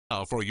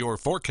Now for your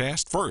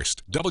forecast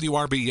first,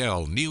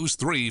 WRBL News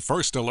 3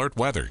 First Alert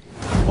Weather.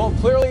 Well,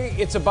 clearly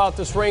it's about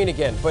this rain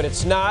again, but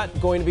it's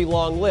not going to be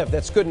long-lived.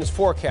 That's good in this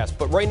forecast.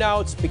 But right now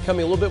it's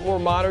becoming a little bit more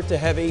moderate to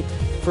heavy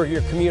for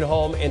your commute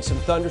home, and some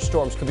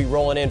thunderstorms could be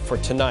rolling in for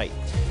tonight.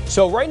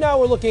 So right now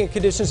we're looking at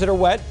conditions that are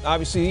wet.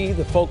 Obviously,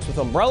 the folks with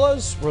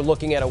umbrellas, we're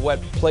looking at a wet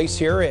place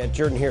here at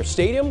Jordan Hare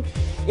Stadium.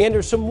 And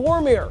there's some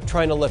warm air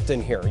trying to lift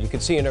in here. You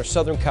can see in our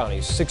southern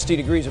counties, 60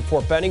 degrees in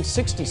Fort Benning,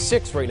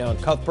 66 right now in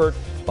Cuthbert,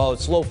 while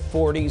it's low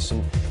 40s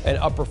and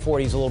upper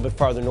 40s a little bit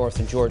farther north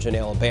in Georgia and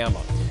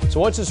Alabama. So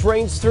once this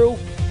rains through,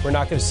 we're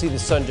not going to see the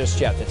sun just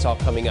yet. That's all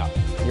coming up.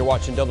 You're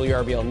watching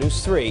WRBL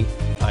News 3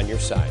 on your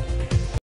side.